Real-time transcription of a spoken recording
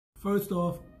First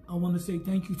off, I want to say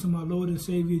thank you to my Lord and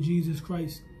Savior, Jesus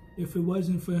Christ. If it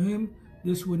wasn't for him,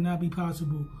 this would not be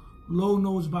possible. Low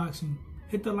Nose Boxing.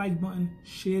 Hit the like button,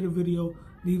 share the video,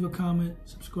 leave a comment,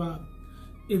 subscribe.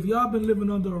 If y'all been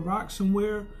living under a rock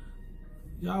somewhere,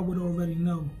 y'all would already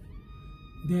know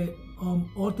that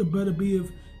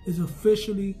Betterbiev is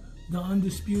officially the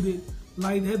undisputed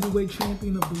light heavyweight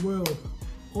champion of the world.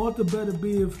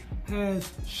 Betterbiev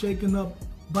has shaken up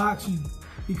boxing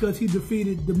because he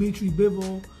defeated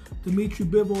Betterbiev.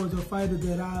 Betterbiev is a fighter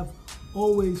that I've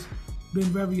always been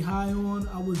very high on.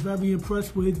 I was very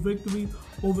impressed with his victory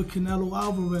over Canelo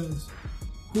Alvarez,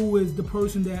 who is the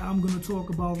person that I'm going to talk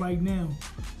about right now.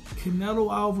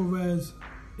 Canelo Alvarez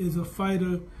is a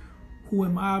fighter who,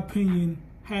 in my opinion,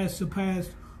 has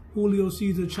surpassed Julio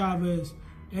Cesar Chavez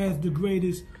as the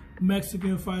greatest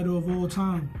Mexican fighter of all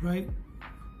time, right?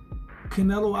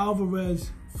 Canelo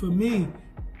Alvarez, for me,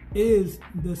 is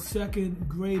the second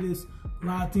greatest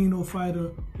Latino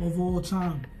fighter of all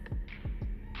time.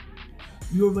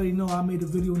 You already know I made a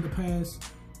video in the past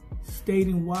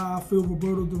stating why I feel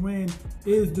Roberto Duran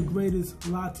is the greatest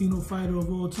Latino fighter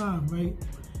of all time, right?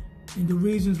 And the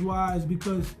reasons why is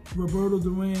because Roberto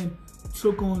Duran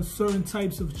took on certain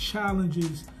types of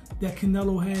challenges that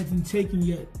Canelo hasn't taken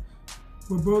yet.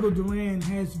 Roberto Duran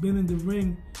has been in the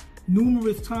ring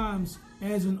numerous times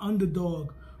as an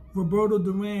underdog. Roberto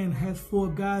Duran has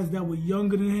fought guys that were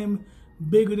younger than him,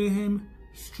 bigger than him,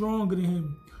 stronger than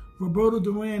him. Roberto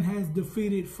Duran has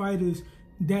defeated fighters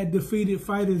that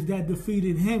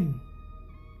defeated him.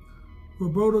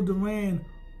 Roberto Duran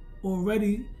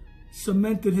already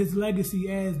cemented his legacy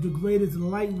as the greatest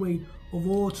lightweight of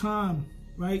all time,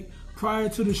 right? Prior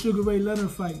to the Sugar Ray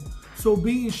Leonard fight. So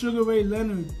beating Sugar Ray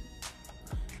Leonard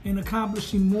and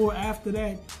accomplishing more after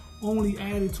that only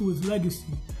added to his legacy.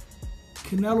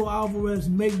 Canelo Alvarez,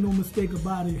 make no mistake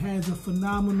about it, has a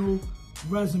phenomenal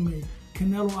resume.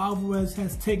 Canelo Alvarez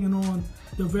has taken on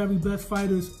the very best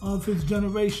fighters of his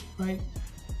generation, right?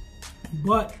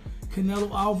 But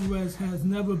Canelo Alvarez has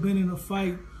never been in a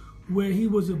fight where he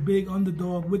was a big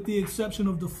underdog, with the exception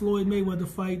of the Floyd Mayweather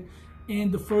fight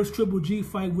and the first Triple G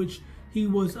fight, which he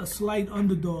was a slight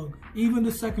underdog. Even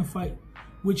the second fight,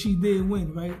 which he did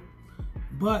win, right?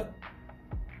 But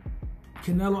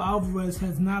Canelo Alvarez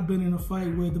has not been in a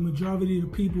fight where the majority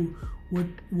of the people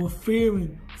were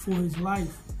fearing for his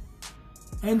life.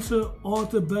 Enter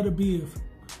Betterbiev.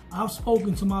 I've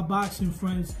spoken to my boxing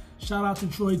friends. Shout out to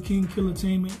Troy King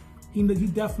Killertainment. He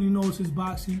definitely knows his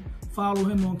boxing. Follow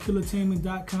him on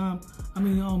killertainment.com. I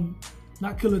mean,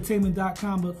 not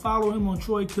killertainment.com, but follow him on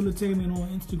Troy Killertainment on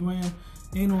Instagram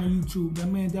and on YouTube. That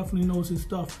man definitely knows his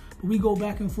stuff. But we go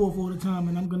back and forth all the time,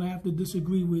 and I'm gonna have to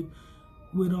disagree with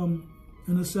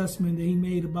an assessment that he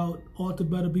made about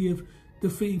Betterbiev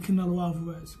defeating Canelo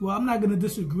Alvarez. Well, I'm not gonna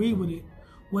disagree with it.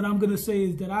 What I'm gonna say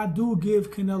is that I do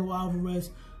give Canelo Alvarez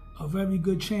a very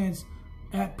good chance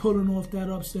at pulling off that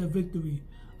upset victory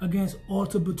against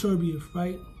Betterbiev,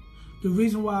 right? The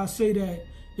reason why I say that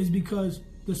is because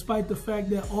despite the fact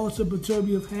that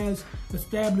Betterbiev has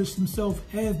established himself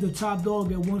as the top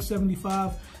dog at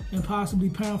 175 and possibly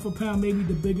pound for pound, maybe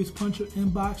the biggest puncher in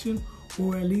boxing,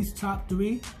 or at least top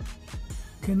 3,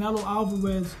 Canelo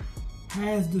Alvarez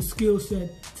has the skill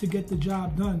set to get the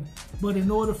job done. But in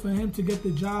order for him to get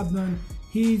the job done,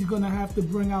 he's gonna have to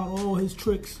bring out all his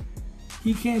tricks.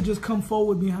 He can't just come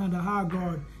forward behind a high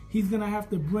guard. He's gonna have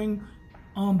to bring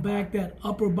back that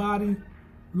upper body,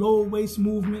 lower waist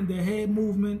movement, the head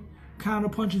movement, counter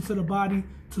punching to the body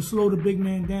to slow the big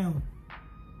man down.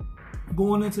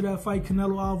 Going into that fight,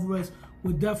 Canelo Alvarez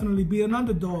would definitely be an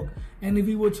underdog. And if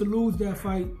he were to lose that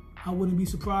fight, I wouldn't be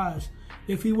surprised.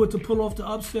 If he were to pull off the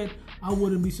upset, I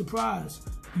wouldn't be surprised.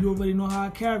 You already know how I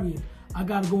carry it. I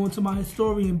gotta go into my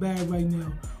historian bag right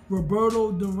now.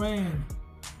 Roberto Duran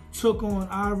took on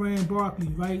Barkley,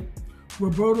 right?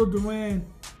 Roberto Duran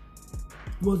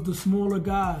was the smaller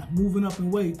guy, moving up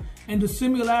in weight. And the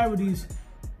similarities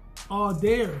are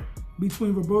there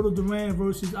between Roberto Duran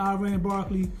versus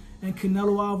Barkley and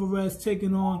Canelo Alvarez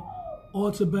taking on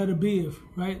Betterbiev,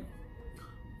 right?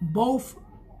 Both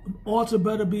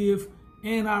Betterbiev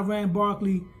and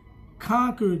Barkley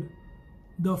conquered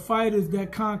the fighters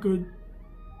that conquered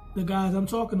the guys I'm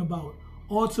talking about.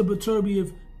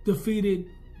 Betterbiev defeated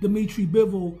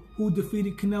Betterbiev, who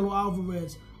defeated Canelo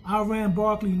Alvarez.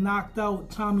 Barkley knocked out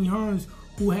Tommy Hearns,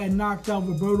 who had knocked out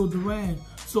Roberto Duran.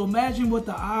 So imagine what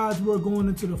the odds were going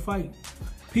into the fight.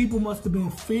 People must have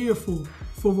been fearful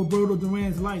for Roberto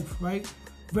Duran's life, right?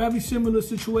 Very similar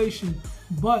situation,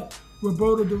 but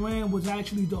Roberto Duran was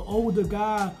actually the older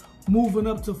guy moving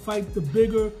up to fight the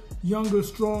bigger, younger,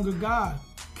 stronger guy.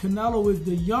 Canelo is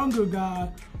the younger guy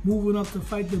moving up to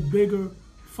fight the bigger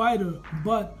fighter.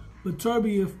 But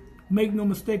Betterbiev, make no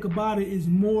mistake about it, is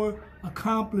more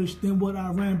accomplished than what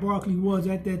Barkley was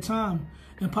at that time,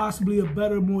 and possibly a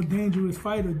better, more dangerous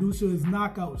fighter due to his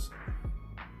knockouts.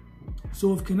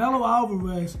 So if Canelo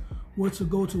Alvarez were to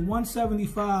go to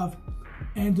 175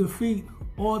 and defeat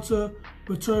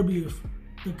Betterbiev,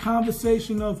 the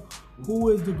conversation of who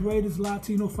is the greatest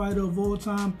Latino fighter of all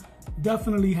time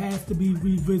definitely has to be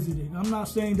revisited. I'm not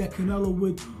saying that Canelo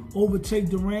would overtake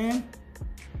Duran,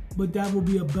 but that will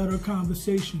be a better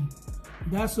conversation.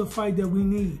 That's a fight that we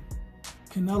need.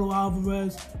 Canelo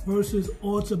Alvarez versus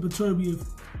Betterbiev.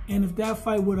 And if that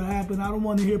fight were to happen, I don't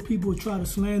want to hear people try to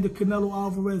slander Canelo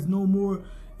Alvarez no more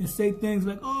and say things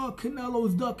like, oh,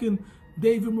 Canelo's ducking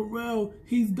David Morrell,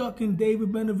 he's ducking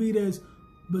David Benavidez.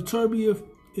 Betterbiev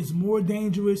is more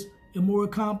dangerous and more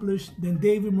accomplished than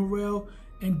David Morrell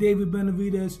and David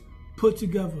Benavidez put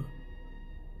together.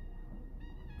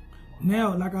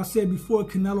 Now, like I said before,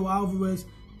 Canelo Alvarez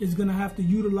is going to have to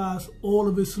utilize all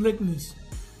of his slickness.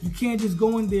 You can't just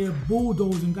go in there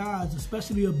bulldozing guys,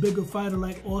 especially a bigger fighter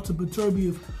like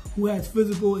Betterbiev, who has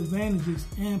physical advantages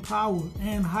and power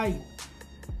and height.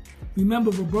 Remember,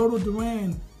 Roberto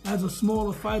Duran, as a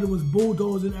smaller fighter, was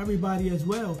bulldozing everybody as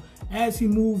well. As he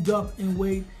moved up in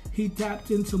weight, he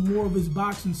tapped into more of his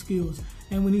boxing skills.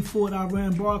 And when he fought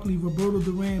Barkley, Roberto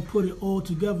Duran put it all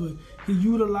together. He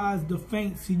utilized the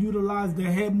feints, he utilized the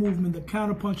head movement, the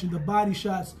counterpunching, the body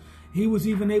shots. He was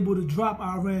even able to drop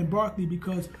Barkley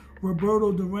because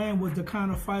Roberto Duran was the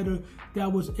kind of fighter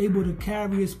that was able to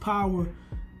carry his power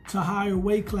to higher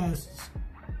weight classes.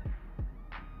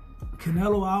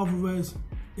 Canelo Alvarez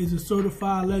is a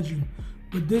certified legend,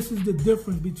 but this is the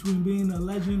difference between being a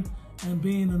legend and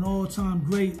being an all-time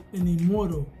great and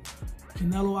immortal.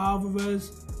 Canelo Alvarez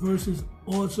versus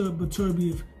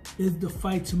Betterbiev is the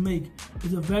fight to make.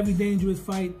 It's a very dangerous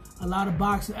fight. A lot of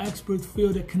boxing experts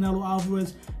feel that Canelo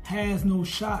Alvarez has no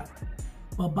shot.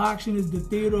 But boxing is the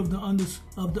theater of the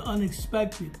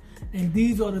unexpected. And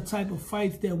these are the type of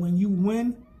fights that when you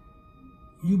win,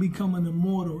 you become an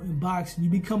immortal in boxing. You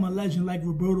become a legend like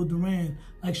Roberto Duran,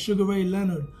 like Sugar Ray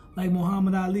Leonard, like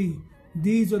Muhammad Ali.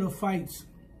 These are the fights.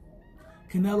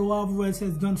 Canelo Alvarez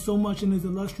has done so much in his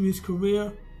illustrious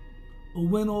career. A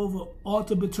win over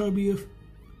Betterbiev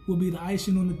will be the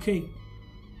icing on the cake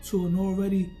to an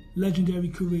already legendary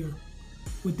career.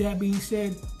 With that being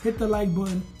said, hit the like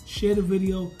button, share the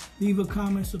video, leave a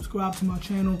comment, subscribe to my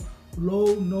channel,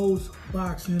 Low Nose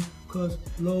Boxing, because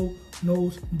Low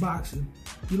Nose Boxing.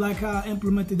 You like how I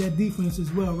implemented that defense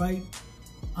as well, right?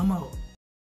 I'm out.